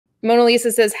Mona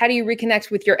Lisa says, how do you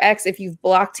reconnect with your ex if you've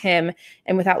blocked him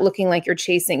and without looking like you're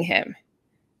chasing him?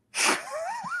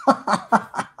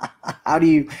 How do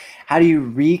you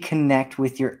reconnect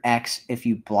with your ex if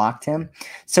you blocked him?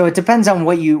 So it depends on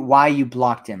why you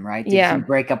blocked him, right? Did he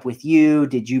break up with you?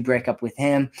 Did you break up with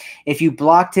him? If you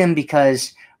blocked him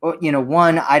because, you know,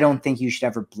 one, I don't think you should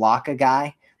ever block a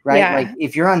guy, right? Yeah. Like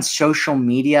if you're on social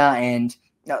media and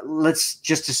let's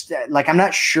just like, I'm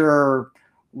not sure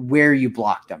where you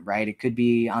blocked them, right? It could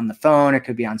be on the phone, it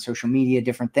could be on social media,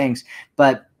 different things.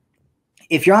 But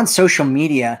if you're on social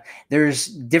media, there's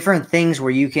different things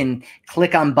where you can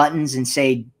click on buttons and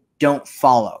say, don't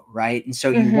follow, right? And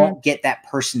so you won't get that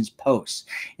person's posts.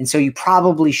 And so you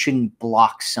probably shouldn't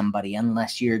block somebody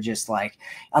unless you're just like,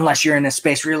 unless you're in a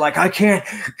space where you're like, I can't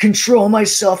control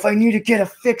myself. I need to get a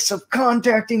fix of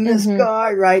contacting this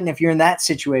guy, right? And if you're in that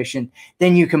situation,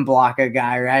 then you can block a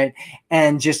guy, right?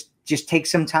 And just take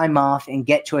some time off and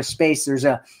get to a space. There's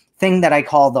a thing that I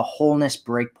call the wholeness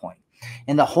breakpoint.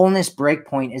 And the wholeness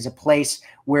breakpoint is a place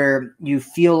where you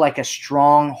feel like a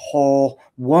strong, whole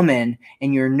woman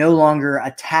and you're no longer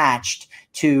attached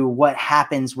to what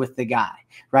happens with the guy,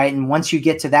 right? And once you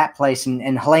get to that place,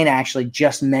 and Helena actually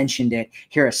just mentioned it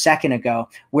here a second ago,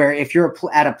 where if you're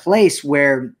at a place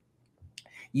where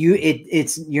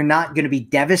you're not going to be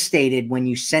devastated when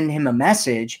you send him a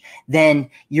message, then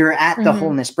you're at the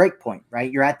wholeness breakpoint,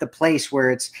 right? You're at the place where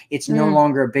it's no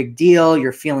longer a big deal.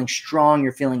 You're feeling strong.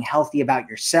 You're feeling healthy about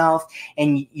yourself,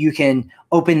 and you can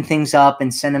open things up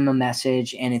and send him a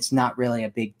message, and it's not really a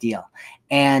big deal.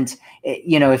 And,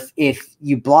 you know, if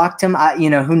you blocked him, you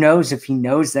know, who knows if he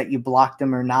knows that you blocked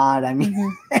him or not. I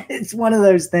mean, it's one of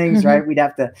those things, right? We'd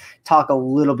have to talk a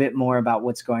little bit more about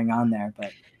what's going on there,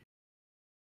 but